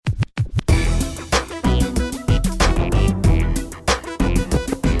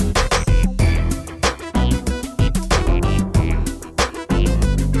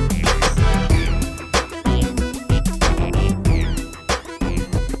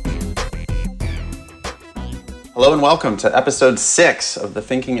Hello and welcome to episode 6 of the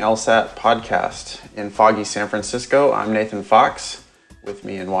Thinking LSAT podcast. In foggy San Francisco, I'm Nathan Fox. With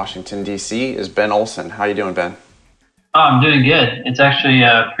me in Washington, D.C. is Ben Olson. How you doing, Ben? Oh, I'm doing good. It's actually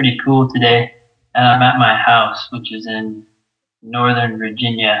pretty cool today, and I'm at my house, which is in Northern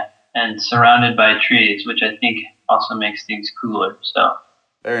Virginia, and surrounded by trees, which I think also makes things cooler. So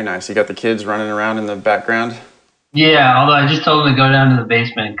Very nice. You got the kids running around in the background? yeah, although I just told them to go down to the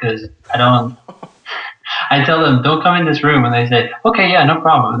basement because I tell them, don't come in this room, and they say, okay, yeah, no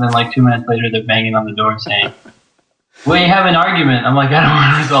problem. And then like 2 minutes later, they're banging on the door saying, we have an argument. I'm like, I don't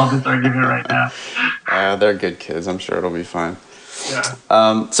want to resolve this argument right now. They're good kids. I'm sure it'll be fine.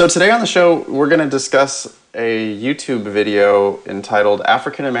 Yeah. So today on the show, we're going to discuss a YouTube video entitled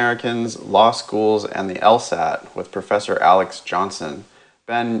African Americans, Law Schools, and the LSAT with Professor Alex Johnson.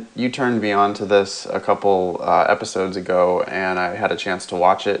 Ben, you turned me on to this a couple episodes ago, and I had a chance to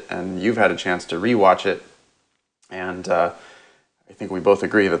watch it, and you've had a chance to rewatch it. And I think we both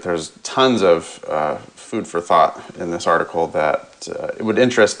agree that there's tons of food for thought in this article that it would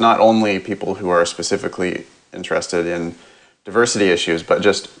interest not only people who are specifically interested in diversity issues, but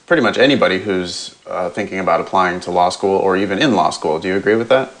just pretty much anybody who's thinking about applying to law school or even in law school. Do you agree with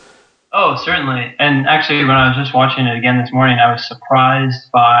that? Oh, certainly. And actually, when I was just watching it again this morning, I was surprised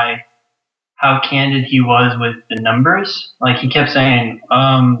by how candid he was with the numbers. Like, he kept saying,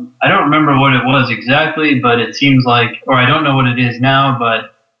 I don't remember what it was exactly, but it seems like, or I don't know what it is now,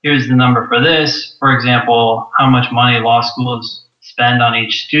 but here's the number for this. For example, how much money law schools spend on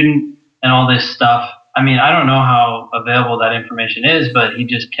each student and all this stuff. I mean, I don't know how available that information is, but he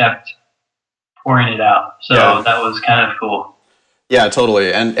just kept pouring it out. So Yeah. That was kind of cool. Yeah,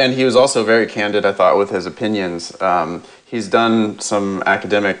 totally. And he was also very candid, I thought, with his opinions. He's done some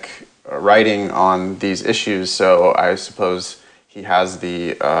academic writing on these issues, so I suppose he has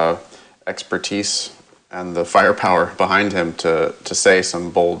the expertise and the firepower behind him to say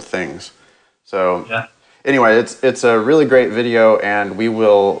some bold things. So Yeah. Anyway, it's a really great video, and we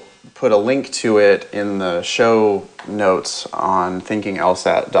will put a link to it in the show notes on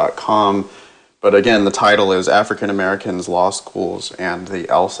thinkinglsat.com. But again, the title is African Americans, Law Schools, and the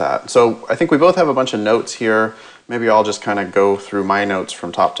LSAT. So I think we both have a bunch of notes here. Maybe I'll just kind of go through my notes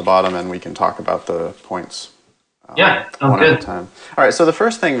from top to bottom, and we can talk about the points Yeah, sounds one good. at a time. All right, so the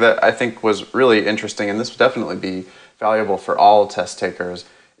first thing that I think was really interesting, and this would definitely be valuable for all test takers,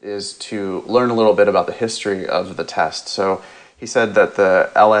 is to learn a little bit about the history of the test. So he said that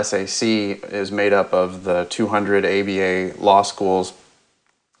the LSAC is made up of the 200 ABA law schools.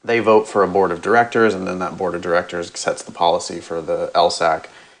 They vote for a board of directors, and then that board of directors sets the policy for the LSAC,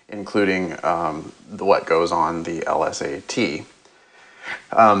 including what goes on the LSAT.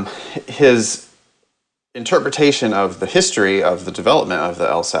 His interpretation of the history of the development of the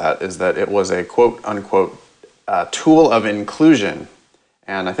LSAT is that it was a quote-unquote tool of inclusion.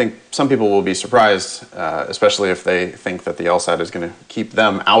 And I think some people will be surprised, especially if they think that the LSAT is going to keep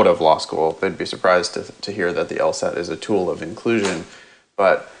them out of law school. They'd be surprised to hear that the LSAT is a tool of inclusion.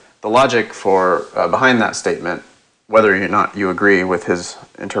 But the logic for behind that statement, whether or not you agree with his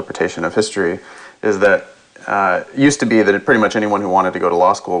interpretation of history, is that it used to be that pretty much anyone who wanted to go to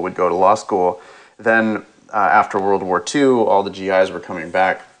law school would go to law school. Then after World War II, all the GIs were coming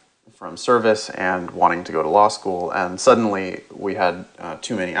back from service and wanting to go to law school, and suddenly we had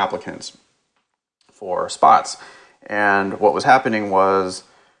too many applicants for spots. And what was happening was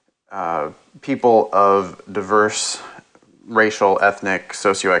people of diverse racial, ethnic,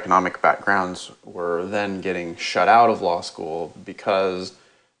 socioeconomic backgrounds were then getting shut out of law school because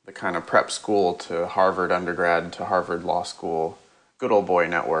the kind of prep school to Harvard undergrad to Harvard law school, good old boy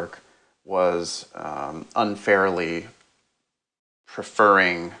network, was unfairly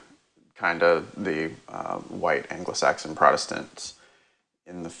preferring kind of the white Anglo-Saxon Protestants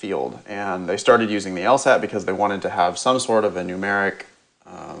in the field. And they started using the LSAT because they wanted to have some sort of a numeric,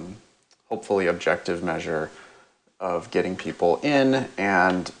 hopefully objective measure of getting people in.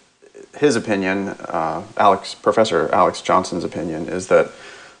 And his opinion, Professor Alex Johnson's opinion, is that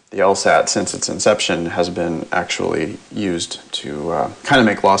the LSAT, since its inception, has been actually used to kind of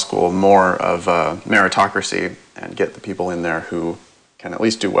make law school more of a meritocracy and get the people in there who can at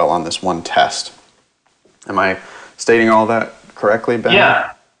least do well on this one test. Am I stating all that correctly, Ben?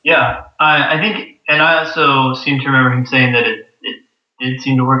 Yeah. I think, and I also seem to remember him saying that it did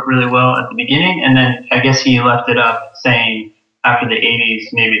seem to work really well at the beginning, and then I guess he left it up saying after the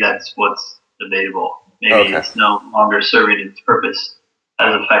 80s, maybe that's what's debatable. Maybe It's no longer serving its purpose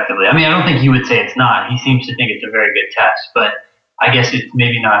as effectively. I mean, I don't think he would say it's not. He seems to think it's a very good test, but I guess it's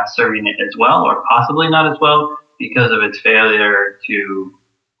maybe not serving it as well, or possibly not as well, because of its failure to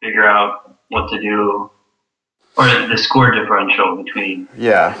figure out what to do Or the score differential between.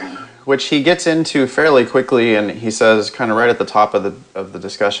 Yeah, which he gets into fairly quickly, and he says, kind of right at the top of the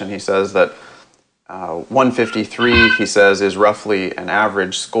discussion, he says that 153, he says, is roughly an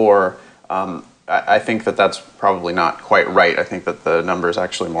average score. I think that that's probably not quite right. I think that the number is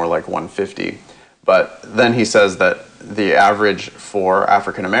actually more like 150. But then he says that the average for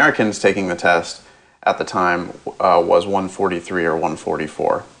African Americans taking the test at the time was 143 or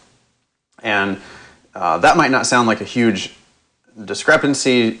 144. And that might not sound like a huge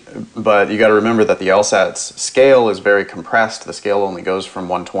discrepancy, but you got to remember that the LSAT's scale is very compressed. The scale only goes from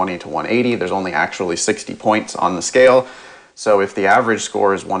 120 to 180. There's only actually 60 points on the scale. So if the average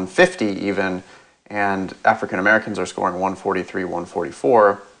score is 150 even, and African Americans are scoring 143,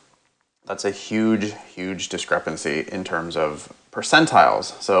 144, that's a huge, huge discrepancy in terms of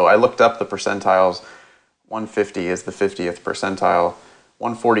percentiles. So I looked up the percentiles. 150 is the 50th percentile.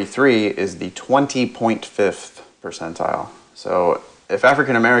 143 is the 20.5th percentile. So if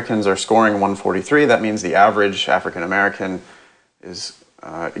African Americans are scoring 143, that means the average African American is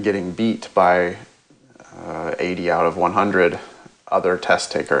getting beat by 80 out of 100 other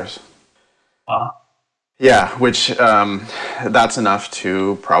test takers. Wow. Yeah, which that's enough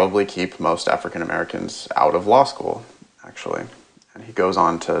to probably keep most African Americans out of law school, actually. And he goes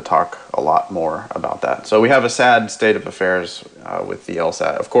on to talk a lot more about that. So we have a sad state of affairs with the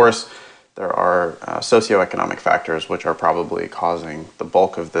LSAT. Of course, there are socioeconomic factors which are probably causing the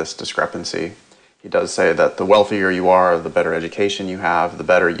bulk of this discrepancy. He does say that the wealthier you are, the better education you have, the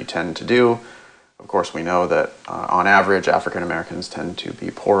better you tend to do. Of course, we know that on average, African Americans tend to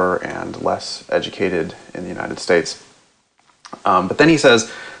be poorer and less educated in the United States. But then he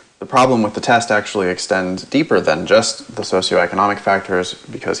says the problem with the test actually extends deeper than just the socioeconomic factors,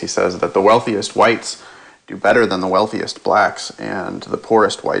 because he says that the wealthiest whites do better than the wealthiest blacks, and the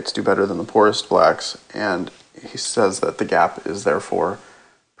poorest whites do better than the poorest blacks, and he says that the gap is therefore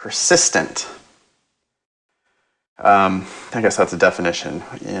persistent. I guess that's a definition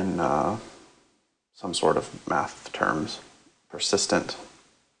in some sort of math terms, persistent.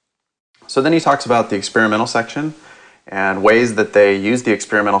 So then he talks about the experimental section and ways that they use the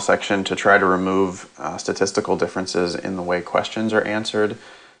experimental section to try to remove statistical differences in the way questions are answered.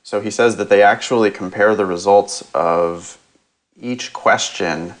 So he says that they actually compare the results of each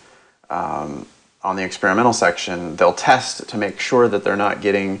question on the experimental section. They'll test to make sure that they're not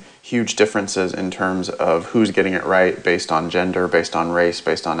getting huge differences in terms of who's getting it right based on gender, based on race,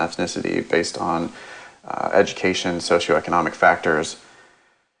 based on ethnicity, based on education, socioeconomic factors.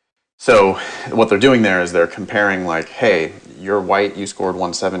 So what they're doing there is they're comparing, like, hey, you're white, you scored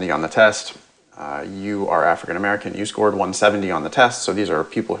 170 on the test. You are African American, you scored 170 on the test. So these are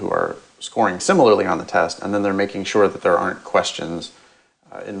people who are scoring similarly on the test, and then they're making sure that there aren't questions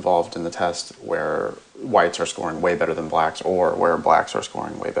involved in the test where whites are scoring way better than blacks, or where blacks are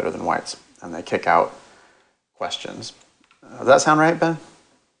scoring way better than whites, and they kick out questions. Does that sound right, Ben?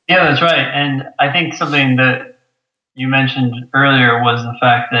 Yeah, that's right. And I think something that you mentioned earlier was the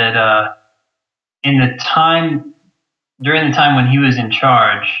fact that during the time when he was in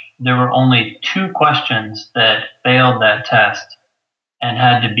charge, there were only 2 questions that failed that test and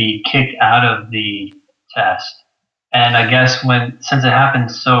had to be kicked out of the test. And I guess since it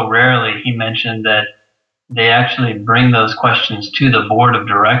happens so rarely, he mentioned that they actually bring those questions to the board of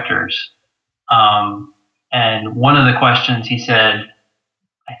directors. And one of the questions, he said,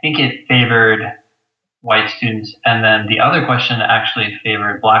 I think it favored white students, and then the other question actually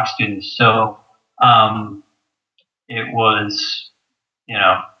favored black students. So it was,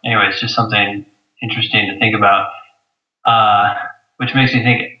 anyways, just something interesting to think about, which makes me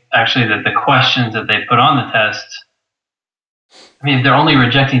think actually that the questions that they put on the test, I mean, if they're only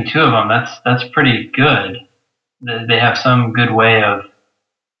rejecting 2 of them, that's pretty good. They have some good way of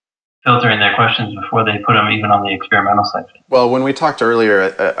filtering their questions before they put them even on the experimental section. Well, when we talked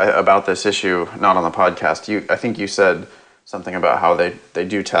earlier about this issue, not on the podcast, I think you said something about how they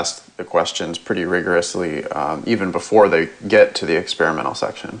do test the questions pretty rigorously even before they get to the experimental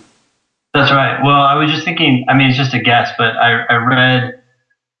section. That's right. Well, I was just thinking, I mean, it's just a guess, but I read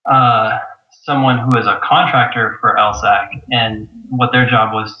someone who is a contractor for LSAC, and what their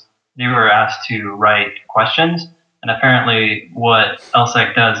job was, they were asked to write questions. And apparently what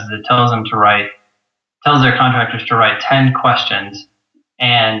LSAC does is it tells their contractors to write 10 questions.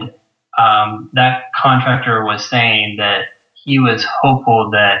 And that contractor was saying that he was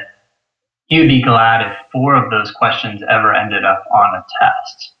hopeful that he would be glad if 4 of those questions ever ended up on a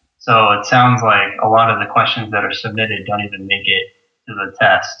test. So it sounds like a lot of the questions that are submitted don't even make it to the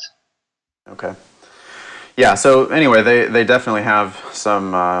test. Okay. Yeah, so anyway, they definitely have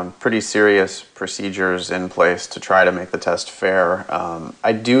some pretty serious procedures in place to try to make the test fair.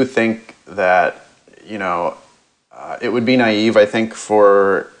 I do think that, you know, it would be naive, I think,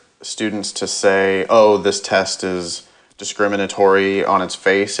 for students to say, "Oh, this test is discriminatory on its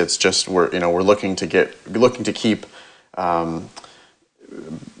face. It's just we're looking to keep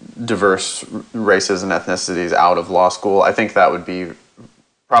diverse races and ethnicities out of law school." I think that would be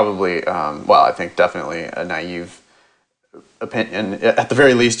probably, I think definitely a naive opinion. At the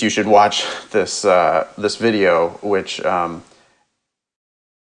very least, you should watch this video, which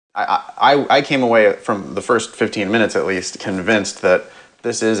I came away from the first 15 minutes at least convinced that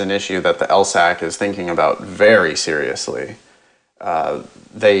this is an issue that the LSAC is thinking about very seriously.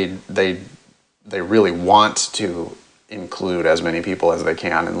 They really want to include as many people as they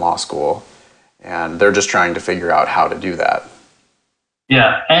can in law school, and they're just trying to figure out how to do that.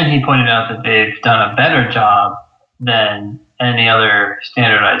 Yeah, and he pointed out that they've done a better job than any other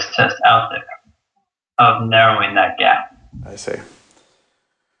standardized test out there of narrowing that gap. I see.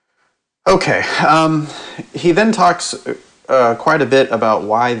 Okay. He then talks quite a bit about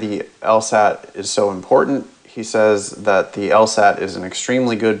why the LSAT is so important. He says that the LSAT is an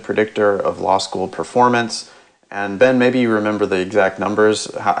extremely good predictor of law school performance. And Ben, maybe you remember the exact numbers.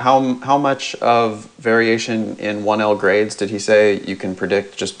 How much of variation in 1L grades did he say you can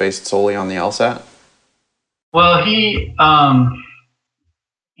predict just based solely on the LSAT? Well, he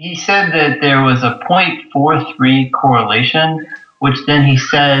said that there was a 0.43 correlation, which then he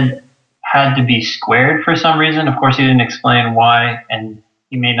said had to be squared for some reason. Of course, he didn't explain why, and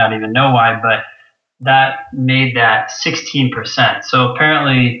he may not even know why, but that made that 16%. So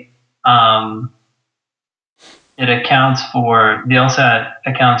apparently, the LSAT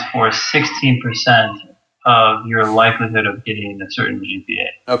accounts for 16% of your likelihood of getting a certain GPA.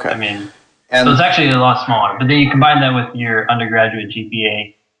 Okay. I mean, so it's actually a lot smaller. But then you combine that with your undergraduate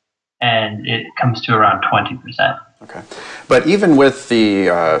GPA, and it comes to around 20%. Okay, but even with the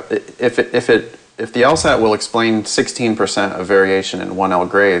if the LSAT will explain 16% of variation in 1L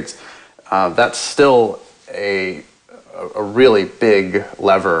grades, that's still a really big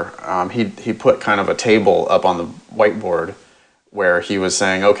lever. He put kind of a table up on the whiteboard where he was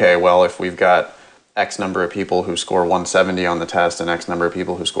saying, okay, well, if we've got X number of people who score 170 on the test and X number of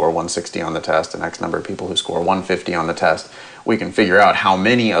people who score 160 on the test and X number of people who score 150 on the test, we can figure out how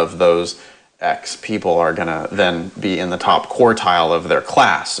many of those X people are going to then be in the top quartile of their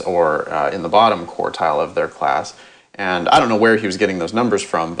class or in the bottom quartile of their class. And I don't know where he was getting those numbers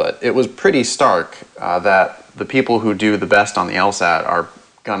from, but it was pretty stark that the people who do the best on the LSAT are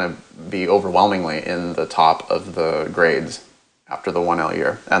going to be overwhelmingly in the top of the grades after the 1L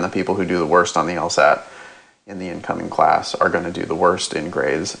year. And the people who do the worst on the LSAT in the incoming class are going to do the worst in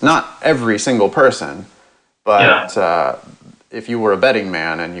grades. Not every single person, but if you were a betting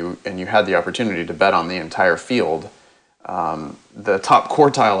man and you had the opportunity to bet on the entire field, the top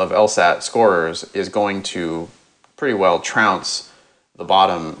quartile of LSAT scorers is going to pretty well trounce the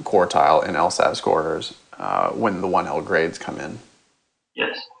bottom quartile in LSAT scorers when the 1L grades come in.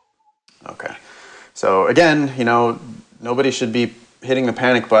 Yes. Okay. So again, nobody should be hitting the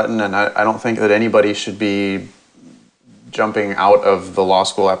panic button, and I don't think that anybody should be jumping out of the law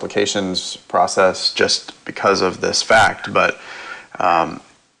school applications process just because of this fact, but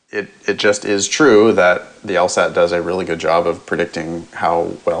it just is true that the LSAT does a really good job of predicting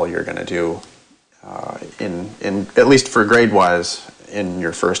how well you're going to do in at least for grade-wise in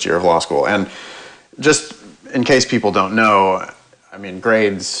your first year of law school. And just in case people don't know, I mean,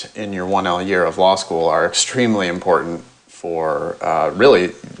 grades in your 1L year of law school are extremely important for really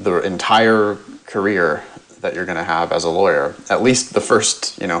the entire career that you're going to have as a lawyer, at least the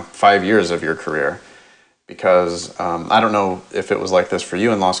first 5 years of your career. Because I don't know if it was like this for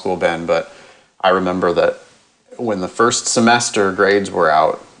you in law school, Ben, but I remember that when the first semester grades were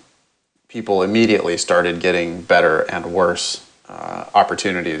out, people immediately started getting better and worse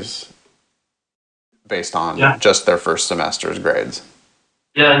opportunities based on just their first semester's grades.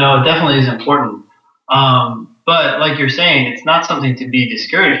 Yeah, no, it definitely is important. But like you're saying, it's not something to be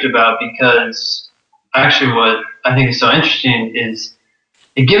discouraged about, because actually what I think is so interesting is,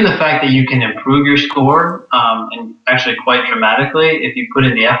 given the fact that you can improve your score, and actually quite dramatically if you put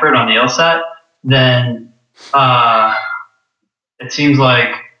in the effort on the LSAT, then it seems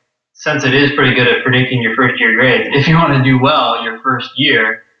like, since it is pretty good at predicting your first year grades, if you want to do well your first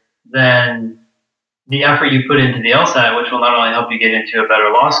year, then the effort you put into the LSAT, which will not only help you get into a better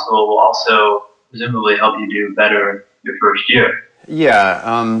law school, will also presumably help you do better your first year.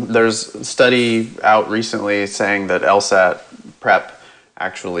 Yeah, there's a study out recently saying that LSAT prep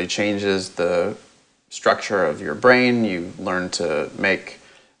actually changes the structure of your brain. You learn to make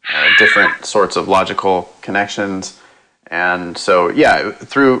different sorts of logical connections. And so, yeah,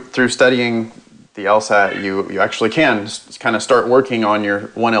 through studying the LSAT, you actually can kind of start working on your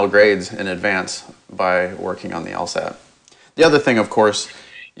 1L grades in advance by working on the LSAT. The other thing, of course,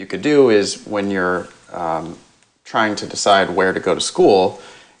 you could do is when you're trying to decide where to go to school,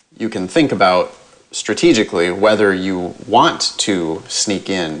 you can think about strategically whether you want to sneak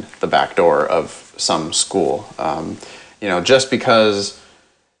in the back door of some school. Just because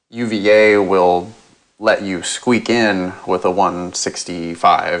UVA will let you squeak in with a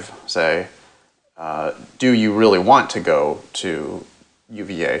 165, say, do you really want to go to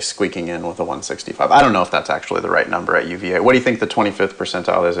UVA squeaking in with a 165? I don't know if that's actually the right number at UVA. What do you think the 25th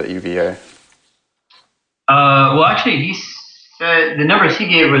percentile is at UVA? Well, actually, he said the numbers he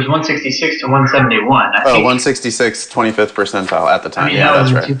gave was 166 to 171. 166, 25th percentile at the time. I mean, that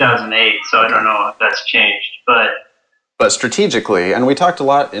was in 2008, so okay. I don't know if that's changed. But strategically, and we talked a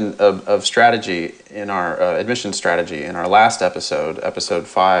lot of strategy in our admission strategy in our last episode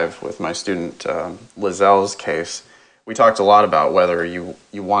 5, with my student Lizelle's case. We talked a lot about whether you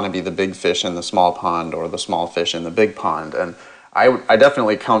want to be the big fish in the small pond or the small fish in the big pond. And I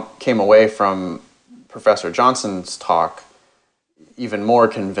definitely came away from Professor Johnson's talk even more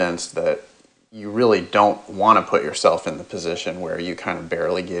convinced that you really don't want to put yourself in the position where you kind of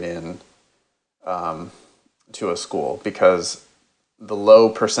barely get in to a school, because the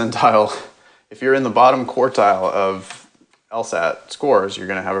low percentile, if you're in the bottom quartile of LSAT scores, you're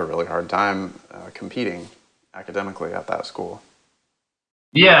going to have a really hard time competing academically at that school.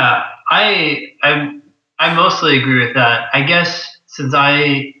 Yeah, I mostly agree with that. I guess since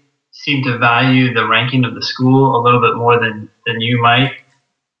I seem to value the ranking of the school a little bit more than you might,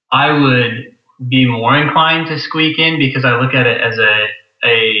 I would be more inclined to squeak in, because I look at it as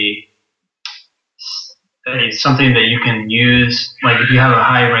a something that you can use. Like if you have a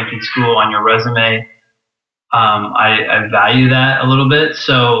high ranking school on your resume, I value that a little bit.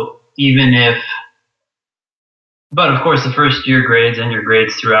 So but of course the first year grades and your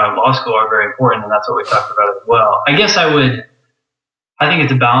grades throughout law school are very important, and that's what we talked about as well. I guess I think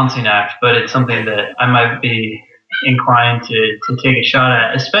it's a balancing act, but it's something that I might be inclined to take a shot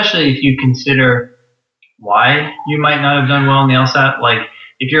at, especially if you consider why you might not have done well in the LSAT. Like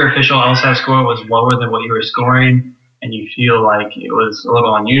if your official LSAT score was lower than what you were scoring and you feel like it was a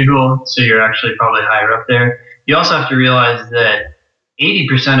little unusual, so you're actually probably higher up there. You also have to realize that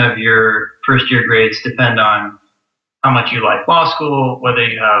 80% of your first year grades depend on how much you like law school, whether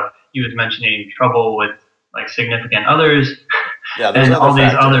you was mentioning trouble with like significant others, and all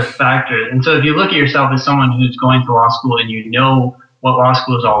these other factors. And so if you look at yourself as someone who's going to law school and you know what law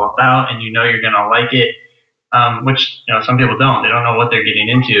school is all about and you know you're going to like it, which some people don't. They don't know what they're getting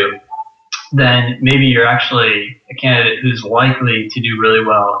into. Then maybe you're actually a candidate who's likely to do really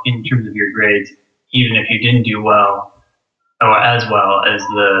well in terms of your grades, even if you didn't do well or as well as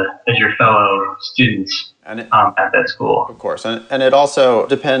your fellow students at that school. Of course, and it also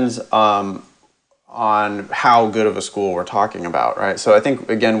depends on how good of a school we're talking about, right? So I think,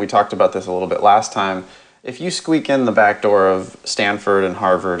 again, we talked about this a little bit last time. If you squeak in the back door of Stanford and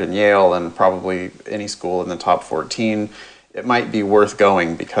Harvard and Yale and probably any school in the top 14, it might be worth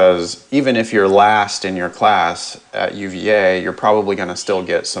going, because even if you're last in your class at UVA, you're probably going to still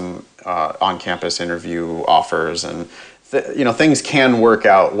get some on-campus interview offers, and things can work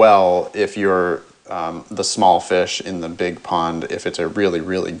out well if you're the small fish in the big pond, if it's a really,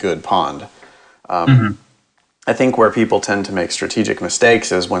 really good pond. I think where people tend to make strategic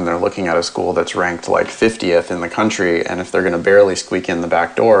mistakes is when they're looking at a school that's ranked like 50th in the country, and if they're going to barely squeak in the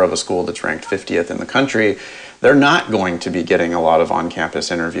back door of a school that's ranked 50th in the country, they're not going to be getting a lot of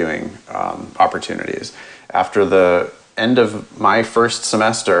on-campus interviewing opportunities. After the end of my first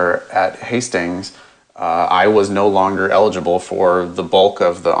semester at Hastings, I was no longer eligible for the bulk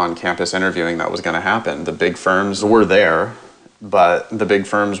of the on-campus interviewing that was going to happen. The big firms were there, but the big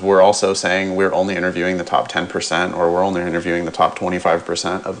firms were also saying we're only interviewing the top 10%, or we're only interviewing the top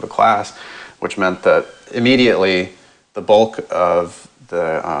 25% of the class, which meant that immediately the bulk of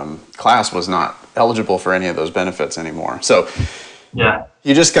the class was not eligible for any of those benefits anymore. So yeah,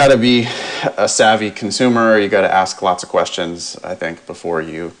 you just got to be a savvy consumer. You got to ask lots of questions, I think, before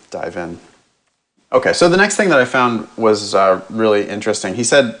you dive in. Okay, so the next thing that I found was really interesting. He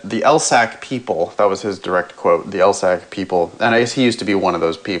said the LSAC people, that was his direct quote, the LSAC people, and I guess he used to be one of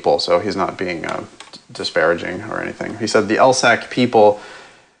those people, so he's not being disparaging or anything. He said the LSAC people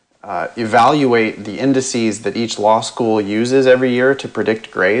evaluate the indices that each law school uses every year to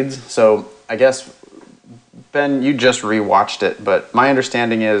predict grades. So I guess, Ben, you just rewatched it, but my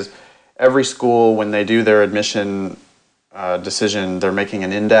understanding is every school, when they do their admission decision, they're making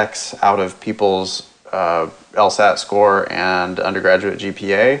an index out of people's LSAT score and undergraduate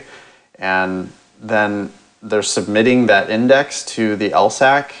GPA, and then they're submitting that index to the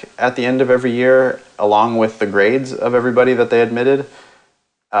LSAC at the end of every year, along with the grades of everybody that they admitted,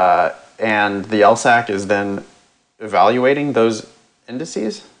 and the LSAC is then evaluating those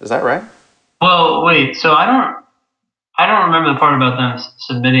indices. Is that right? Well, wait. So I don't remember the part about them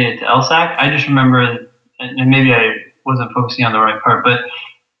submitting it to LSAC. I just remember, and maybe I wasn't focusing on the right part, but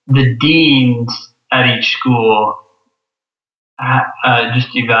the deans at each school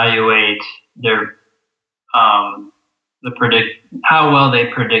just evaluate their how well they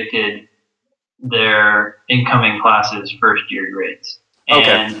predicted their incoming classes' first year grades.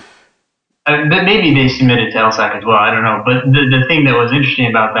 Okay. And but maybe they submitted to LSAC as well. I don't know. But the thing that was interesting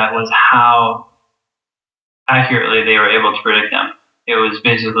about that was how accurately they were able to predict them. It was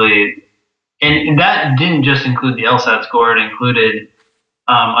basically, and that didn't just include the LSAT score. It included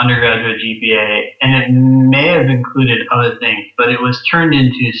undergraduate GPA, and it may have included other things, but it was turned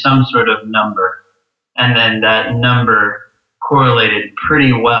into some sort of number, and then that number correlated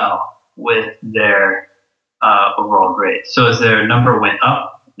pretty well with their overall grades. So as their number went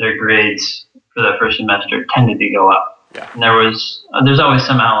up, their grades for the first semester tended to go up. Yeah. And there's always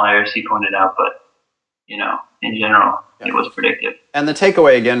some outliers, he pointed out, but in general, it was predictive. And the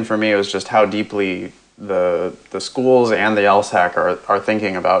takeaway again for me was just how deeply the schools and the LSAC are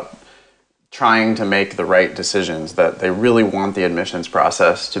thinking about trying to make the right decisions, that they really want the admissions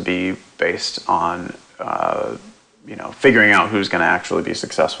process to be based on figuring out who's going to actually be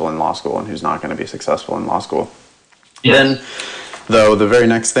successful in law school and who's not going to be successful in law school. Yes. Then, though, the very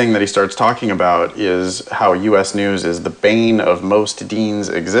next thing that he starts talking about is how U.S. News is the bane of most deans'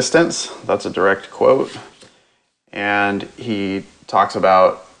 existence. That's a direct quote. And he talks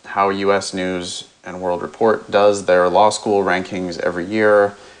about how U.S. News and World Report does their law school rankings every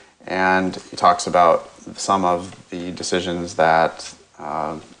year, and he talks about some of the decisions that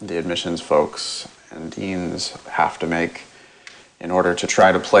the admissions folks and deans have to make in order to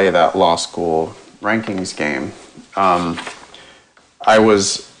try to play that law school rankings game. I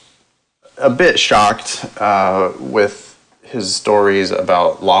was a bit shocked with his stories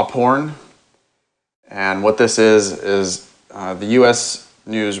about law porn. And what this is the U.S.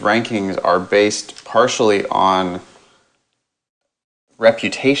 News rankings are based partially on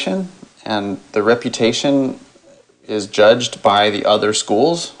reputation, and the reputation is judged by the other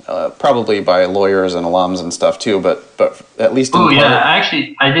schools, probably by lawyers and alums and stuff too, but at least in part.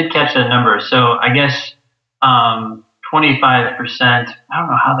 Actually, I did catch that number. So I guess 25%, I don't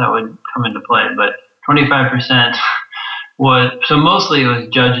know how that would come into play, but 25% so mostly it was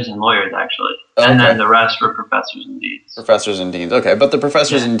judges and lawyers, actually. Okay. And then the rest were professors and deans. Professors and deans, okay. But the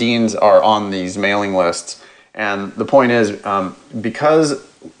professors and deans are on these mailing lists. And the point is, because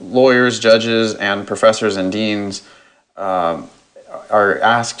lawyers, judges, and professors and deans are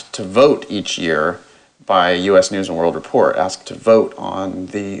asked to vote each year by U.S. News and World Report, asked to vote on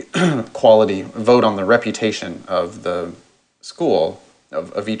the vote on the reputation of the school,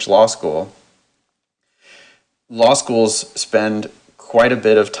 of each law school. Law schools spend quite a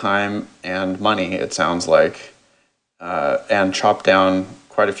bit of time and money, it sounds like, and chop down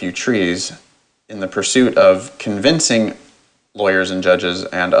quite a few trees in the pursuit of convincing lawyers and judges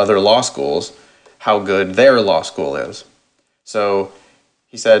and other law schools how good their law school is. So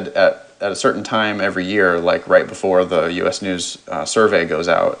he said at a certain time every year, like right before the U.S. News survey goes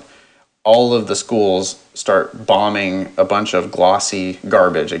out, all of the schools start bombing a bunch of glossy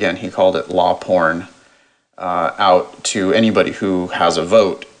garbage. Again, he called it law porn. Out to anybody who has a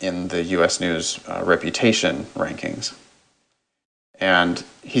vote in the U.S. News reputation rankings. And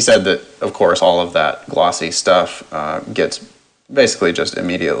he said that, of course, all of that glossy stuff gets basically just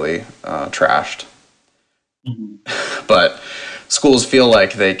immediately trashed. Mm-hmm. But schools feel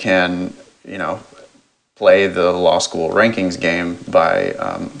like they can, play the law school rankings game by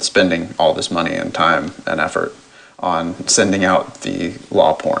spending all this money and time and effort on sending out the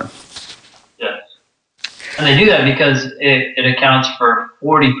law porn. And they do that because it accounts for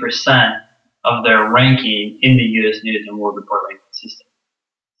 40% of their ranking in the U.S. News and World Report ranking system.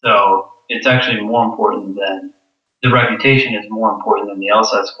 So it's actually more important than the reputation is more important than the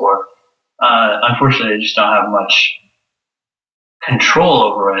LSAT score. Unfortunately, they just don't have much control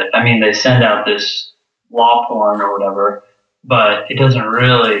over it. I mean, they send out this law porn or whatever, but it doesn't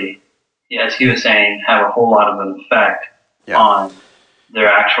really, as he was saying, have a whole lot of an effect on their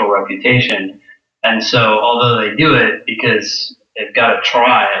actual reputation. And so, although they do it because they've got to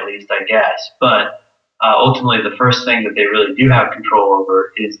try, at least, I guess, but ultimately the first thing that they really do have control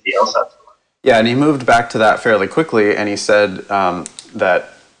over is the LSAT score. Yeah, and he moved back to that fairly quickly, and he said that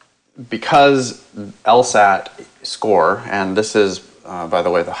because LSAT score, and this is, by the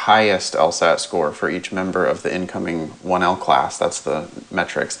way, the highest LSAT score for each member of the incoming 1L class, that's the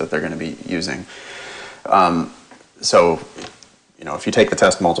metrics that they're going to be using. So, if you take the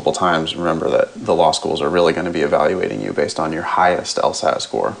test multiple times, remember that the law schools are really going to be evaluating you based on your highest LSAT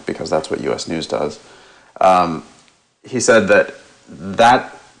score, because that's what U.S. News does. He said that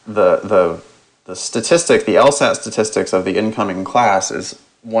the statistic, the LSAT statistics of the incoming class is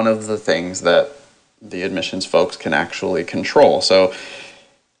one of the things that the admissions folks can actually control. So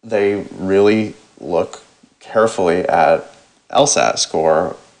they really look carefully at LSAT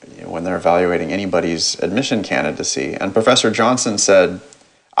score when they're evaluating anybody's admission candidacy. And Professor Johnson said,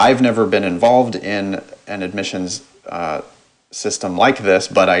 I've never been involved in an admissions system like this,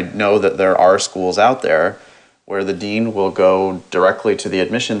 but I know that there are schools out there where the dean will go directly to the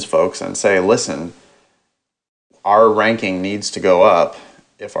admissions folks and say, listen, our ranking needs to go up.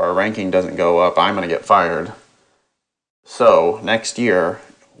 If our ranking doesn't go up, I'm going to get fired. So next year,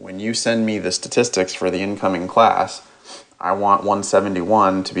 when you send me the statistics for the incoming class, I want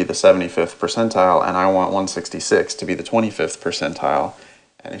 171 to be the 75th percentile, and I want 166 to be the 25th percentile.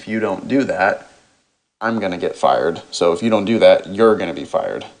 And if you don't do that, I'm going to get fired. So if you don't do that, you're going to be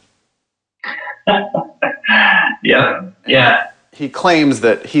fired. Yeah. He claims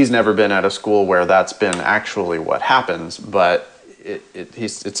that he's never been at a school where that's been actually what happens, but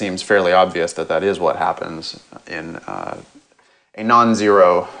it seems fairly obvious that that is what happens in a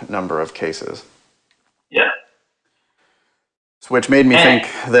non-zero number of cases. Yeah. Which made me think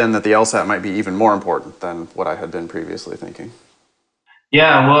then that the LSAT might be even more important than what I had been previously thinking.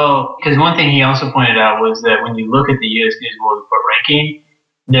 Yeah, well, because one thing he also pointed out was that when you look at the U.S. News World Report ranking,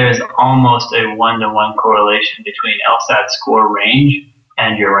 there's almost a 1-to-1 correlation between LSAT score range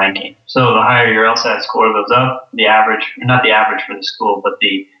and your ranking. So the higher your LSAT score goes up, the average, not the average for the school, but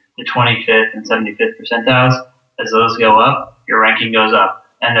the 25th and 75th percentiles, as those go up, your ranking goes up.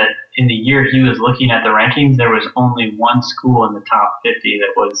 And that in the year he was looking at the rankings, there was only one school in the top 50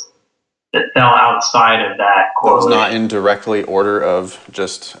 that fell outside of that correlation. That was not in directly order of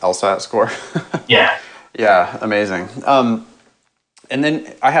just LSAT score? Yeah. Yeah, amazing. And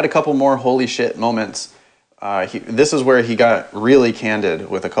then I had a couple more holy shit moments. This is where he got really candid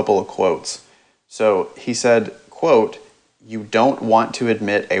with a couple of quotes. So he said, quote, "You don't want to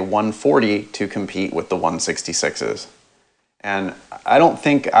admit a 140 to compete with the 166s." And I don't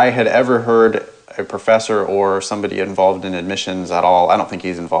think I had ever heard a professor or somebody involved in admissions at all. I don't think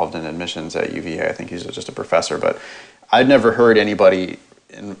he's involved in admissions at UVA. I think he's just a professor. But I'd never heard anybody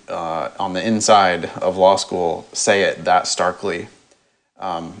on the inside of law school say it that starkly.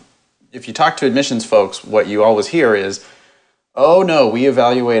 If you talk to admissions folks, what you always hear is, oh no, we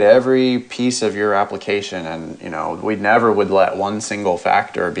evaluate every piece of your application, and we never would let one single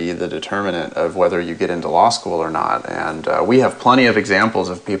factor be the determinant of whether you get into law school or not. And we have plenty of examples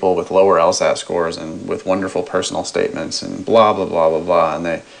of people with lower LSAT scores and with wonderful personal statements and blah, blah, blah, blah, blah.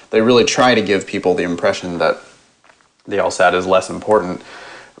 And they really try to give people the impression that the LSAT is less important.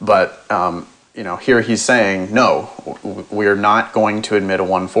 But here he's saying, no, we're not going to admit a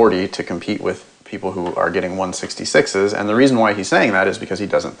 140 to compete with people who are getting 166s, and the reason why he's saying that is because he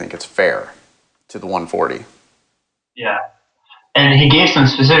doesn't think it's fair to the 140. Yeah, and he gave some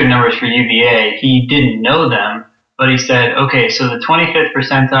specific numbers for UVA. He didn't know them, but he said, okay, so the 25th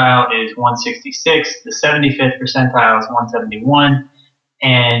percentile is 166, the 75th percentile is 171,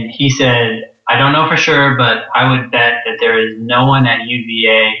 and he said, I don't know for sure, but I would bet that there is no one at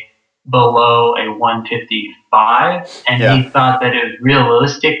UVA below a 155, and he thought that it was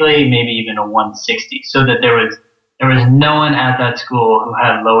realistically maybe even a 160, so that there was no one at that school who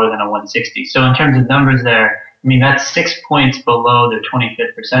had lower than a 160. So in terms of numbers there, I mean, that's 6 points below the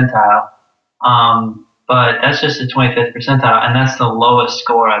 25th percentile, but that's just the 25th percentile, and that's the lowest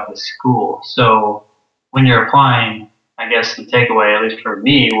score at the school. So when you're applying, I guess the takeaway, at least for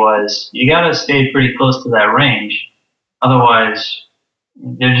me, was you got to stay pretty close to that range, otherwise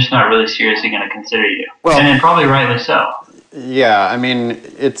they're just not really seriously going to consider you. Well, and then probably rightly so. Yeah, I mean,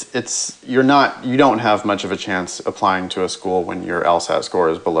 you don't have much of a chance applying to a school when your LSAT score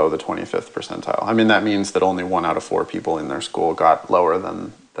is below the 25th percentile. I mean, that means that only 1 out of 4 people in their school got lower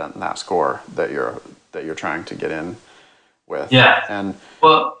than that score that you're trying to get in with. Yeah. And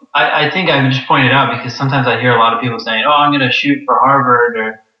well, I think I just pointed out because sometimes I hear a lot of people saying, "Oh, I'm going to shoot for Harvard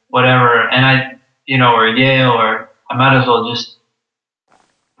or whatever," and or Yale, or I might as well just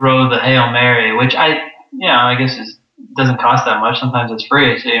throw the Hail Mary, which I guess is doesn't cost that much. Sometimes it's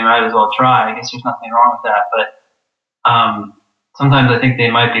free, so you might as well try. I guess there's nothing wrong with that. But sometimes I think they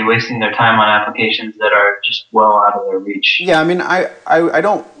might be wasting their time on applications that are just well out of their reach. Yeah, I mean,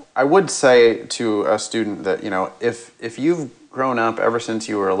 I would say to a student that, if you've grown up ever since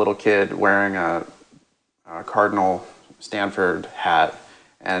you were a little kid wearing a Cardinal Stanford hat,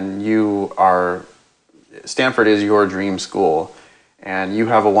 and Stanford is your dream school, and you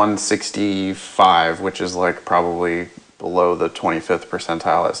have a 165, which is like probably below the 25th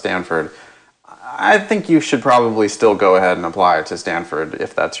percentile at Stanford, I think you should probably still go ahead and apply to Stanford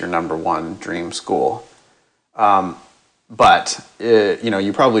if that's your number one dream school. But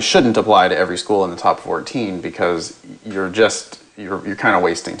you probably shouldn't apply to every school in the top 14 because you're kind of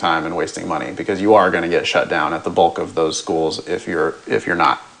wasting time and wasting money, because you are going to get shut down at the bulk of those schools if you're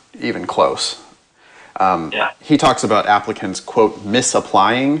not even close. He talks about applicants, quote,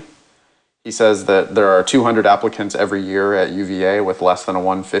 misapplying. He says that there are 200 applicants every year at UVA with less than a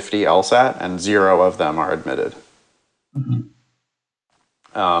 150 LSAT, and 0 of them are admitted. Mm-hmm.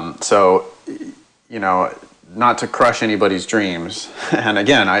 So, not to crush anybody's dreams. And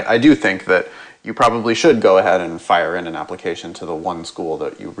again, I do think that you probably should go ahead and fire in an application to the one school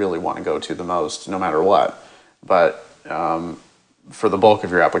that you really want to go to the most, no matter what. But for the bulk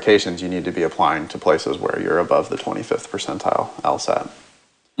of your applications, you need to be applying to places where you're above the 25th percentile LSAT.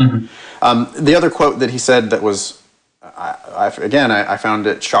 Mm-hmm. The other quote that he said that was, I found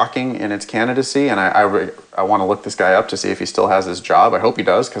it shocking in its candidacy, and I want to look this guy up to see if he still has his job. I hope he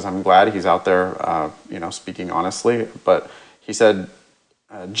does, because I'm glad he's out there, speaking honestly. But he said,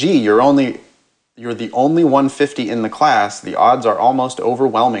 "Gee, you're the only 150 in the class. The odds are almost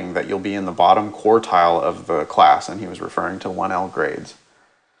overwhelming that you'll be in the bottom quartile of the class," and he was referring to 1L grades.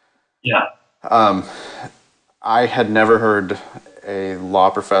 Yeah. I had never heard a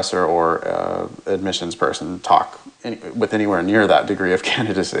law professor or admissions person talk with anywhere near that degree of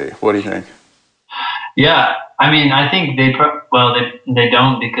candidacy. What do you think? Yeah, I mean, I think they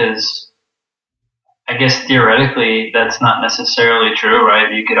don't, because I guess theoretically that's not necessarily true,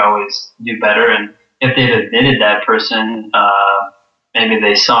 right? You could always do better, and if they've admitted that person, maybe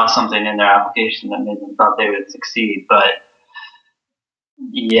they saw something in their application that made them thought they would succeed. But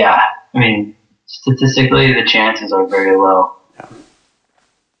yeah, I mean, statistically, the chances are very low.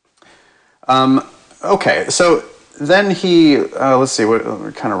 Okay, so then he, let's see,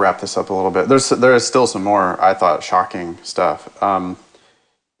 we'll kind of wrap this up a little bit. There is still some more, I thought, shocking stuff.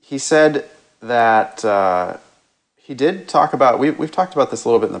 He said that he did talk about, we've talked about this a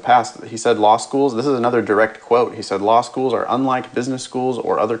little bit in the past. He said law schools, this is another direct quote. He said, "Law schools are unlike business schools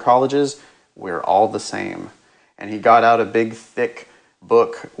or other colleges. We're all the same." And he got out a big, thick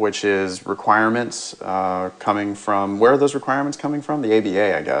book, which is requirements coming from, where are those requirements coming from? The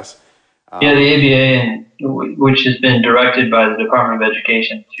ABA, I guess. The ABA, which has been directed by the Department of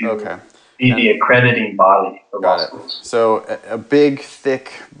Education to be the accrediting body for law schools. So a big,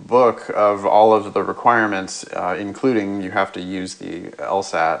 thick book of all of the requirements, including you have to use the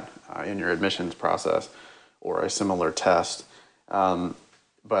LSAT in your admissions process or a similar test.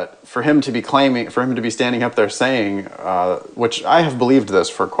 But for him to be standing up there saying, which I have believed this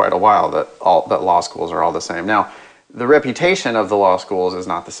for quite a while, that law schools are all the same. Now, the reputation of the law schools is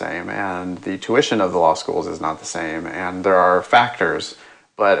not the same, and the tuition of the law schools is not the same, and there are factors.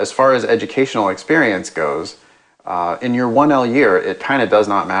 But as far as educational experience goes, in your 1L year, it kind of does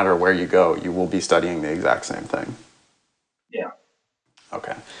not matter where you go. You will be studying the exact same thing. Yeah.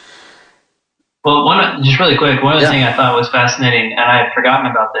 Okay. Well, just really quick, one of the things I thought was fascinating, and I had forgotten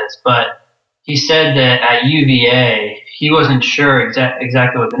about this, but he said that at UVA, he wasn't sure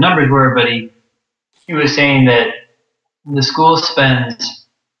exactly what the numbers were, but he was saying that the school spends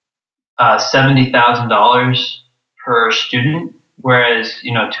 $70,000 per student, whereas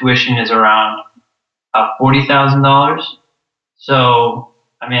tuition is around $40,000. So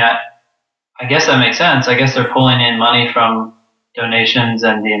I mean, I guess that makes sense. I guess they're pulling in money from donations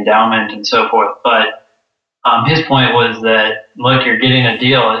and the endowment and so forth. But his point was that, look, you're getting a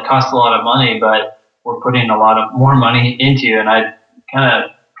deal. It costs a lot of money, but we're putting a lot of more money into you. And I kind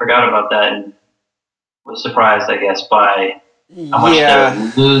of forgot about that and was surprised, I guess, by how much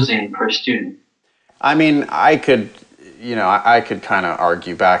they're losing per student. I mean, I could kind of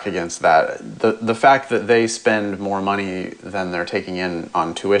argue back against that. The fact that they spend more money than they're taking in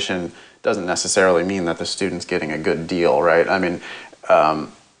on tuition doesn't necessarily mean that the student's getting a good deal, right? I mean,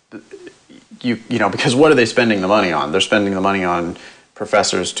 because what are they spending the money on? They're spending the money on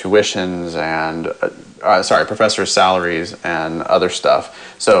professors' tuitions and, professors' salaries and other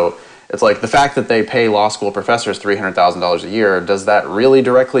stuff. So it's like the fact that they pay law school professors $300,000 a year, does that really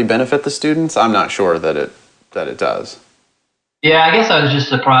directly benefit the students? I'm not sure that that it does. Yeah, I guess I was just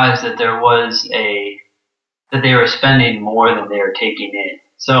surprised that that they were spending more than they were taking in.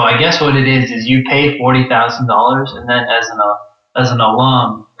 So I guess what it is you pay $40,000, and then as an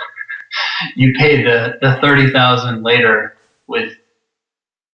alum, you pay the 30,000 later with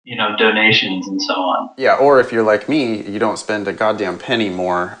donations and so on. Yeah, or if you're like me, you don't spend a goddamn penny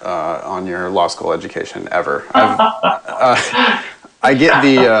more on your law school education ever. I get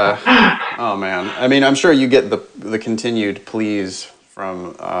the oh man. I mean, I'm sure you get the continued pleas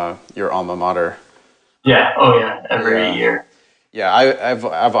from your alma mater. Yeah. Oh yeah. Every year. Yeah,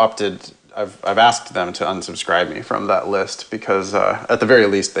 I've opted. I've asked them to unsubscribe me from that list because at the very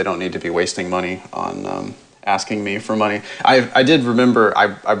least they don't need to be wasting money on asking me for money. I did remember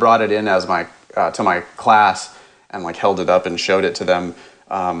I brought it in as my to my class and like held it up and showed it to them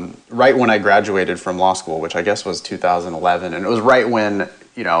right when I graduated from law school, which I guess was 2011, and it was right when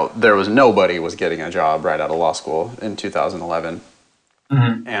there was nobody was getting a job right out of law school in 2011,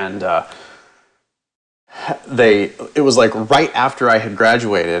 and it was like right after I had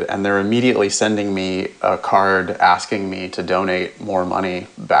graduated, and they're immediately sending me a card asking me to donate more money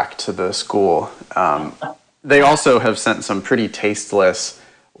back to the school. They also have sent some pretty tasteless,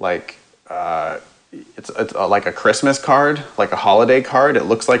 like it's like a Christmas card, like a holiday card. It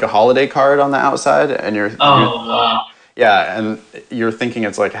looks like a holiday card on the outside, and wow. Yeah, and you're thinking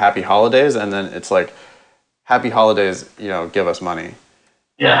it's like Happy Holidays, and then it's like Happy Holidays, give us money.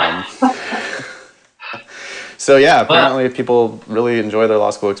 Yeah. So yeah, apparently people really enjoy their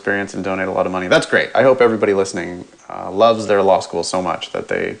law school experience and donate a lot of money. That's great. I hope everybody listening loves their law school so much that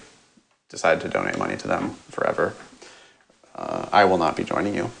they decide to donate money to them forever. I will not be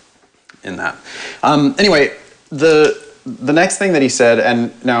joining you in that. Anyway, the next thing that he said,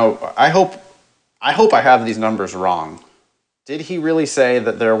 and now I hope I have these numbers wrong. Did he really say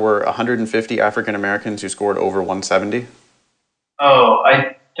that there were 150 African Americans who scored over 170? Oh,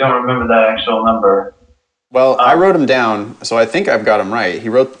 I don't remember that actual number. Well, I wrote him down, so I think I've got him right. He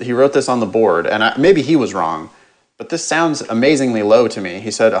wrote this on the board, and maybe he was wrong, but this sounds amazingly low to me.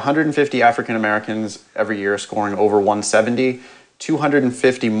 He said 150 African Americans every year scoring over 170,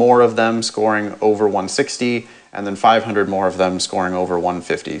 250 more of them scoring over 160, and then 500 more of them scoring over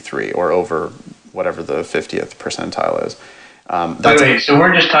 153, or over whatever the 50th percentile is. Wait, so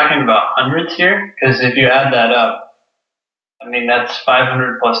we're just talking about hundreds here? Because if you add that up, I mean, that's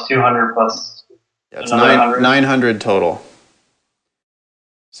 500 plus 200 plus... Yeah, it's 900 total.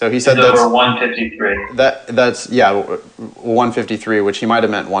 So he said that's over 153. That's 153, which he might have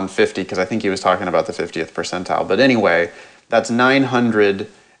meant 150 because I think he was talking about the 50th percentile. But anyway, that's 900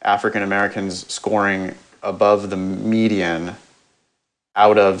 African Americans scoring above the median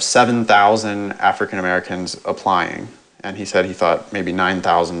out of 7,000 African Americans applying. And he said he thought maybe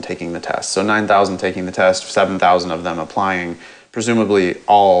 9,000 taking the test. So 9,000 taking the test, 7,000 of them applying, presumably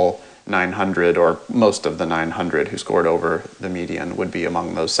all 900 or most of the 900 who scored over the median would be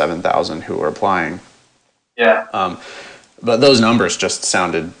among those 7,000 who were applying. Yeah. But those numbers just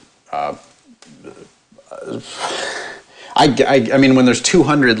sounded. I mean, when there's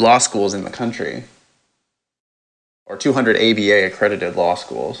 200 law schools in the country, or 200 ABA accredited law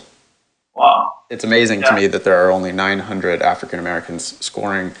schools. Wow. It's amazing to me that there are only 900 African Americans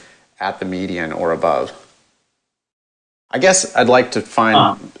scoring at the median or above. I guess I'd like to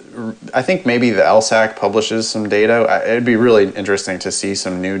find, I think maybe the LSAC publishes some data. It'd be really interesting to see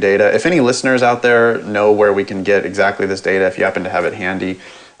some new data. If any listeners out there know where we can get exactly this data, if you happen to have it handy,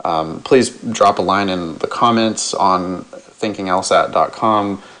 please drop a line in the comments on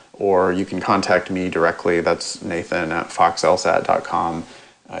thinkinglsat.com, or you can contact me directly. That's Nathan at foxlsat.com.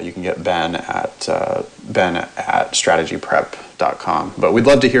 You can get Ben at strategyprep.com. But we'd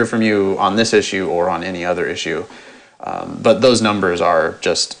love to hear from you on this issue or on any other issue. But those numbers are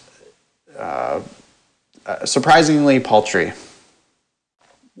just surprisingly paltry.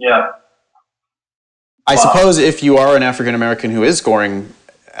 Yeah. I suppose if you are an African American who is scoring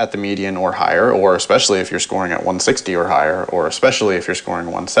at the median or higher, or especially if you're scoring at 160 or higher, or especially if you're scoring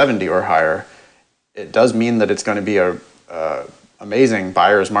 170 or higher, it does mean that it's going to be a amazing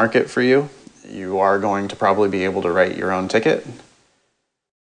buyer's market for you. You are going to probably be able to write your own ticket.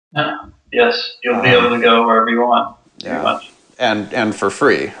 Yeah. Yes, you'll be able to go wherever you want. Yeah, much. And for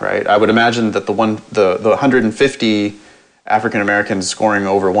free, right? I would imagine that the 150 African Americans scoring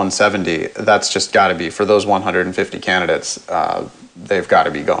over 170, that's just got to be, for those 150 candidates, they've got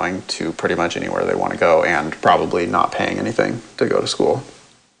to be going to pretty much anywhere they want to go and probably not paying anything to go to school.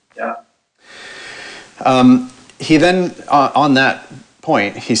 Yeah. He then, on that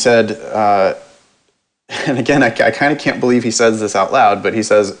point, he said, and again, I kind of can't believe he says this out loud, but he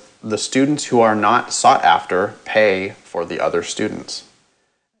says, the students who are not sought after pay for the other students.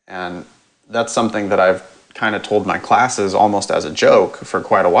 And that's something that I've kind of told my classes almost as a joke for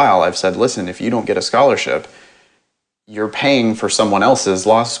quite a while. I've said, listen, if you don't get a scholarship, you're paying for someone else's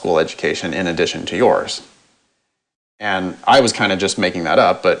law school education in addition to yours. And I was kind of just making that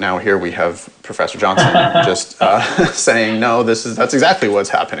up, but now here we have Professor Johnson just saying, no, that's exactly what's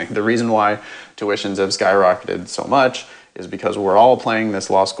happening. The reason why tuitions have skyrocketed so much is because we're all playing this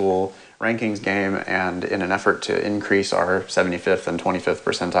law school rankings game, and in an effort to increase our 75th and 25th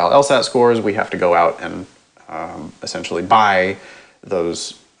percentile LSAT scores, we have to go out and essentially buy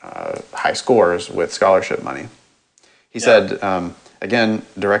those high scores with scholarship money. He said, again,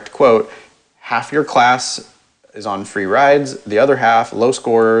 direct quote, half your class is on free rides, the other half, low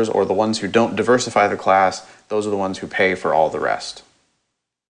scorers, or the ones who don't diversify the class, those are the ones who pay for all the rest.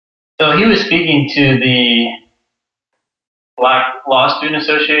 So he was speaking to the Black Law Student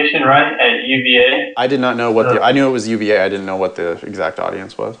Association, right, at UVA? I did not know I knew it was UVA, I didn't know what the exact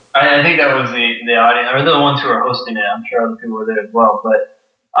audience was. I think that was the audience, or the ones who were hosting it. I'm sure other people were there as well, but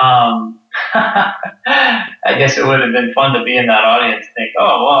I guess it would have been fun to be in that audience and think,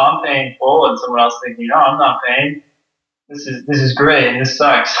 oh, well, I'm paying full, and someone else thinking, no, I'm not paying. This is great, and this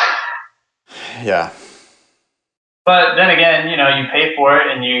sucks. Yeah. But then again, you pay for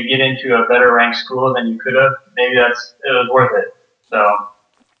it and you get into a better ranked school than you could have. Maybe it was worth it. So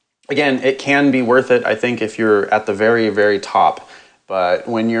again, it can be worth it, I think, if you're at the very, very top. But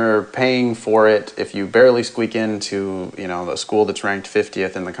when you're paying for it, if you barely squeak into, the school that's ranked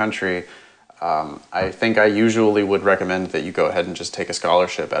 50th in the country, I think I usually would recommend that you go ahead and just take a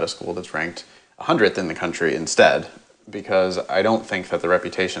scholarship at a school that's ranked 100th in the country instead, because I don't think that the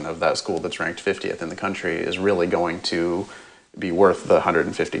reputation of that school that's ranked 50th in the country is really going to be worth the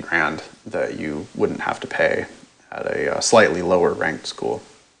 $150,000 that you wouldn't have to pay at a slightly lower ranked school.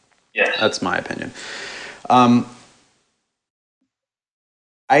 Yes. That's my opinion.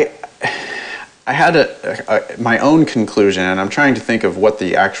 I had my own conclusion, and I'm trying to think of what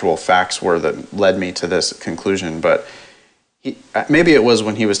the actual facts were that led me to this conclusion, but maybe it was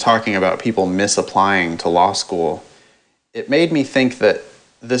when he was talking about people misapplying to law school. It made me think that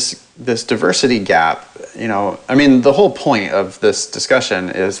this diversity gap, the whole point of this discussion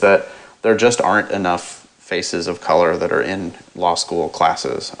is that there just aren't enough faces of color that are in law school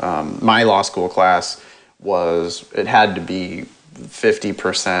classes. My law school class it had to be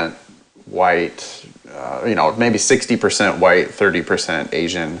 50% white, maybe 60% white, 30%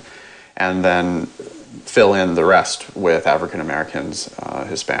 Asian, and then fill in the rest with African Americans,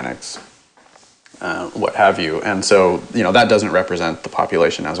 Hispanics, what have you. And so, that doesn't represent the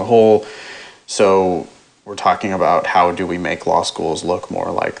population as a whole. So we're talking about how do we make law schools look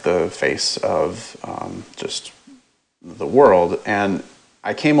more like the face of just the world. And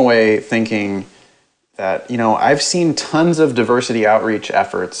I came away thinking that, I've seen tons of diversity outreach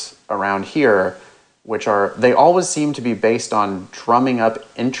efforts around here, they always seem to be based on drumming up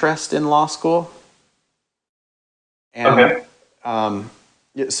interest in law school. And, okay.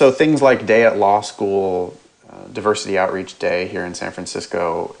 So things like Day at Law School, Diversity Outreach Day here in San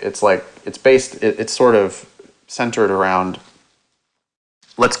Francisco, it's sort of centered around,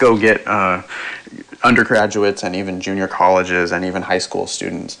 let's go get undergraduates and even junior colleges and even high school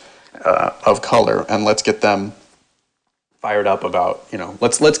students of color, and let's get them fired up about,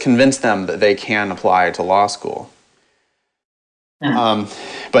 let's convince them that they can apply to law school.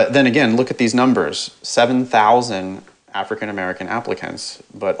 But then again, look at these numbers, 7,000 African-American applicants,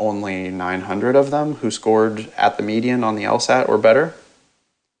 but only 900 of them who scored at the median on the LSAT or better.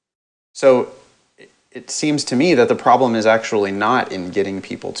 So it seems to me that the problem is actually not in getting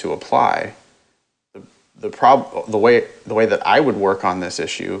people to apply. The way that I would work on this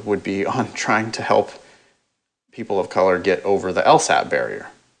issue would be on trying to help people of color get over the LSAT barrier.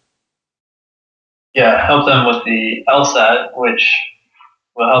 Yeah, help them with the LSAT, which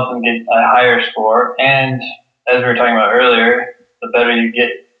will help them get a higher score. And as we were talking about earlier, the better you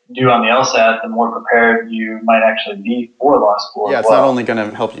do on the LSAT, the more prepared you might actually be for law school. Yeah, it's not only going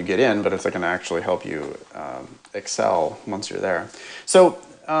to help you get in, but it's going to actually help you excel once you're there. So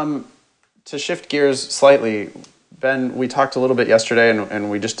to shift gears slightly, Ben, we talked a little bit yesterday,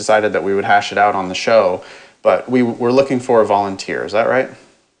 and we just decided that we would hash it out on the show, but we were looking for a volunteer. Is that right?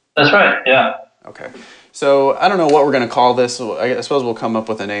 That's right, yeah. Okay. So I don't know what we're going to call this. I suppose we'll come up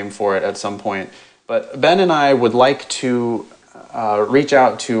with a name for it at some point. But Ben and I would like to reach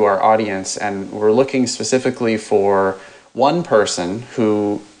out to our audience, and we're looking specifically for one person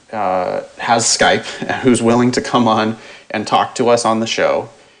who has Skype, who's willing to come on and talk to us on the show.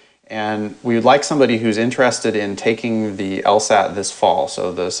 And we would like somebody who's interested in taking the LSAT this fall,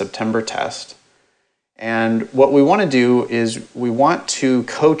 so the September test. And what we want to do is we want to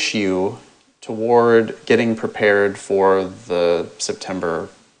coach you toward getting prepared for the September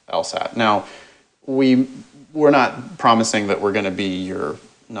LSAT. Now, we're not promising that we're going to be your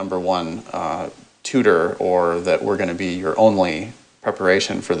number one tutor or that we're going to be your only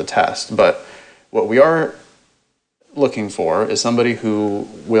preparation for the test, but what we are looking for is somebody who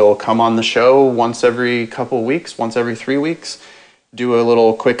will come on the show once every couple weeks, once every 3 weeks, do a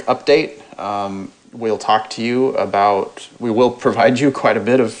little quick update. We'll talk to you about, we will provide you quite a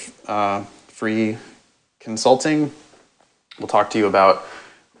bit of free consulting. We'll talk to you about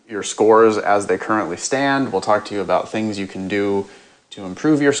your scores as they currently stand. We'll talk to you about things you can do to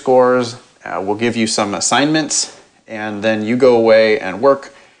improve your scores. We'll give you some assignments, and then you go away and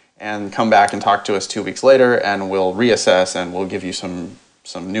work and come back and talk to us 2 weeks later, and we'll reassess and we'll give you some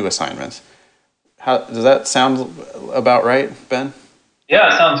new assignments. How does that sound about right, Ben?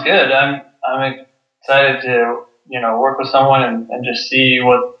 Yeah, it sounds good. I'm excited to work with someone and just see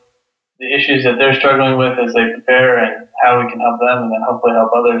what the issues that they're struggling with as they prepare and how we can help them, and then hopefully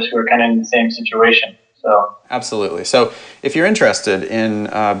help others who are kind of in the same situation. So absolutely. So if you're interested in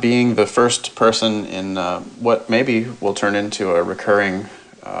being the first person in what maybe will turn into a recurring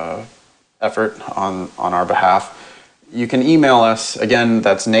effort on our behalf, you can email us. Again,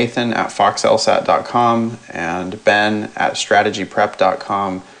 that's Nathan@foxlsat.com and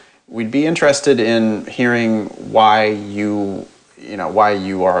Ben@strategyprep.com. We'd be interested in hearing why you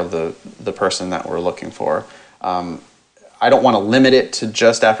are the person that we're looking for. I don't want to limit it to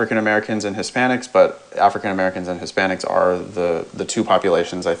just African Americans and Hispanics, but African Americans and Hispanics are the two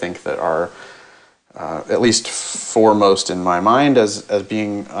populations I think that are at least foremost in my mind as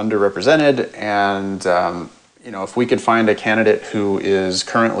being underrepresented. And if we could find a candidate who is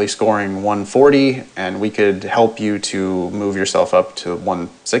currently scoring 140 and we could help you to move yourself up to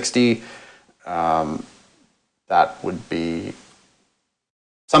 160, that would be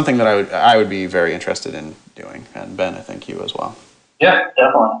something that I would be very interested in doing. And Ben, I think you as well. Yeah,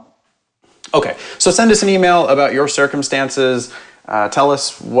 definitely. Okay, so send us an email about your circumstances. Tell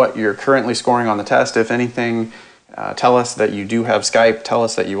us what you're currently scoring on the test, if anything. Tell us that you do have Skype. Tell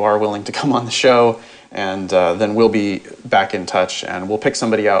us that you are willing to come on the show. And then we'll be back in touch, and we'll pick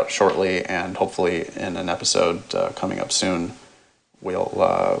somebody out shortly, and hopefully in an episode coming up soon,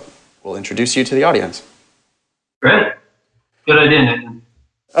 we'll introduce you to the audience. Great. Good idea, Nathan.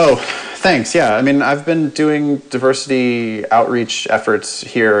 Oh, thanks. Yeah, I mean, I've been doing diversity outreach efforts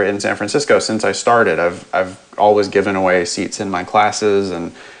here in San Francisco since I started. I've always given away seats in my classes,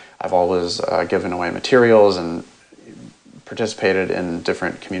 and I've always given away materials and participated in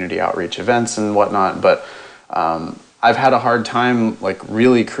different community outreach events and whatnot. But I've had a hard time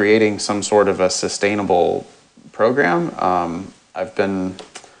really creating some sort of a sustainable program. I've been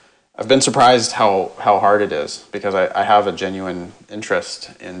surprised how hard it is, because I have a genuine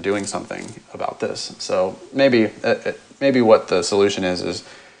interest in doing something about this. So maybe what the solution is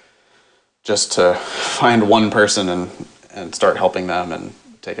just to find one person and start helping them and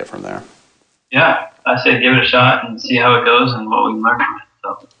take it from there. Yeah, I say give it a shot and see how it goes and what we can learn from it.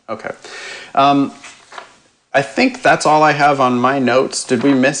 So. Okay. I think that's all I have on my notes. Did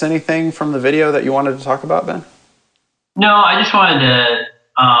we miss anything from the video that you wanted to talk about, Ben? No, I just wanted to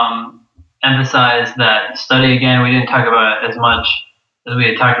emphasize that study again. We didn't talk about it as much as we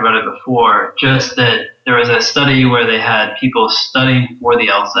had talked about it before, just that there was a study where they had people studying for the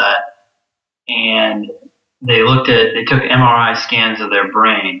LSAT, and they took MRI scans of their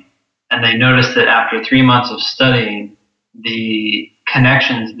brain, and they noticed that after 3 months of studying, the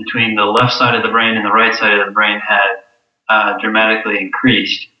connections between the left side of the brain and the right side of the brain had dramatically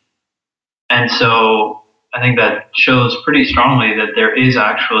increased. And so I think that shows pretty strongly that there is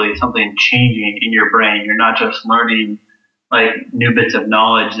actually something changing in your brain. You're not just learning new bits of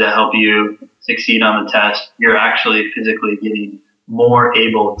knowledge that help you succeed on the test. You're actually physically getting more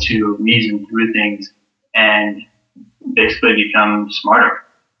able to reason through things and basically become smarter.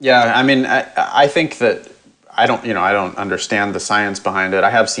 Yeah, I mean, I think that I don't understand the science behind it.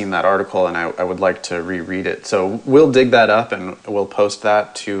 I have seen that article, and I would like to reread it. So we'll dig that up, and we'll post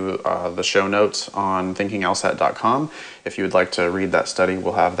that to the show notes on thinkinglsat.com. If you would like to read that study,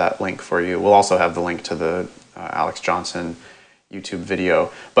 we'll have that link for you. We'll also have the link to the Alex Johnson YouTube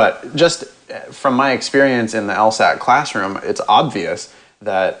video. But just from my experience in the LSAT classroom, it's obvious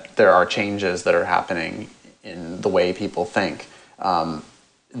that there are changes that are happening in the way people think.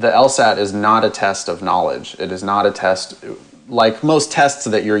 The LSAT is not a test of knowledge. It is not a test like most tests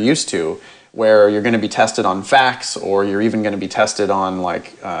that you're used to, where you're going to be tested on facts, or you're even going to be tested on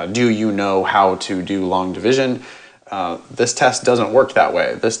do you know how to do long division? This test doesn't work that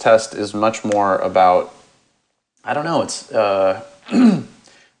way. This test is much more about, I don't know, it's a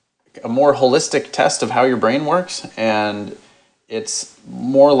more holistic test of how your brain works, and it's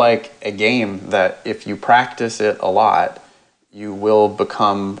more like a game that if you practice it a lot, you will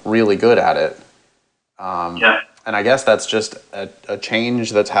become really good at it. And I guess that's just a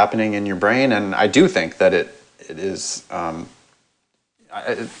change that's happening in your brain, and I do think that it is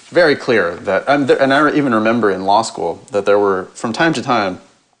it's very clear that, and I even remember in law school that there were, from time to time,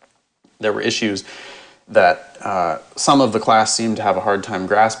 there were issues that some of the class seemed to have a hard time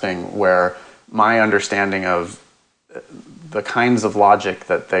grasping, where my understanding of the kinds of logic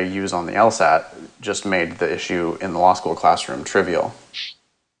that they use on the LSAT just made the issue in the law school classroom trivial.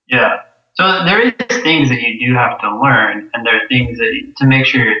 Yeah. So there is things that you do have to learn, and there are things that to make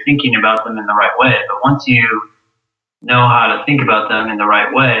sure you're thinking about them in the right way. But once you know how to think about them in the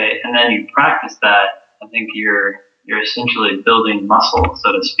right way, and then you practice that, I think you're essentially building muscle,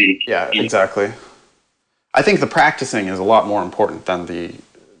 so to speak. Yeah, exactly. I think the practicing is a lot more important than the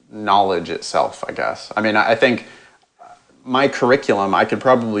knowledge itself, I guess. I mean, I think my curriculum, I could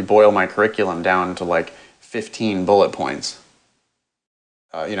probably boil my curriculum down to 15 bullet points.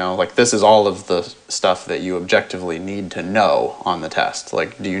 This is all of the stuff that you objectively need to know on the test.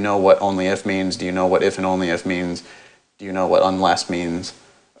 Do you know what only if means? Do you know what if and only if means? Do you know what unless means?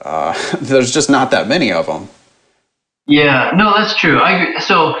 There's just not that many of them. Yeah, no, that's true. I agree.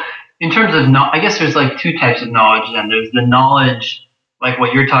 So in terms of, I guess there's two types of knowledge then. There's the knowledge, like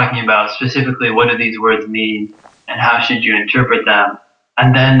what you're talking about, specifically what do these words mean and how should you interpret them?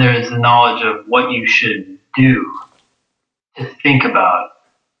 And then there's the knowledge of what you should do to think about,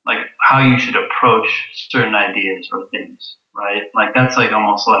 how you should approach certain ideas or things, right? That's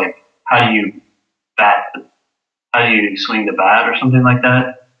almost how do you swing the bat or something like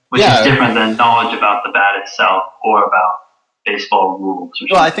that, which is different than knowledge about the bat itself or about baseball rules or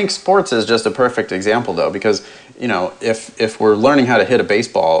something. Well, I think sports is just a perfect example, though, because, if we're learning how to hit a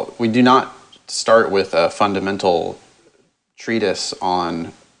baseball, we do not start with a fundamental treatise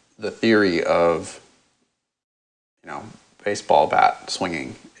on the theory of, baseball bat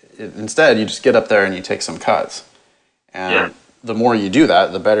swinging. Instead, you just get up there and you take some cuts. And the more you do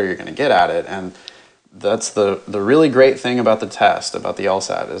that, the better you're going to get at it. And that's the really great thing about the test, about the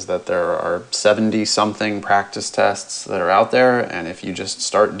LSAT, is that there are 70-something practice tests that are out there. And if you just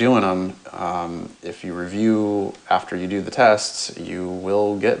start doing them, if you review after you do the tests, you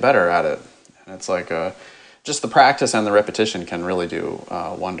will get better at it. And it's just the practice and the repetition can really do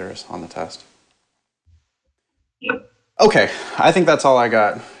wonders on the test. Yep. Okay, I think that's all I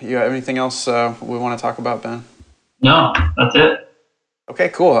got. You have anything else we want to talk about, Ben? No, that's it. Okay,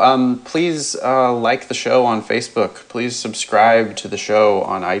 cool. Please like the show on Facebook. Please subscribe to the show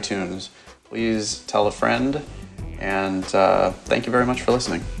on iTunes. Please tell a friend. And thank you very much for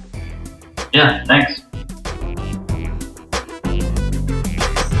listening. Yeah, thanks.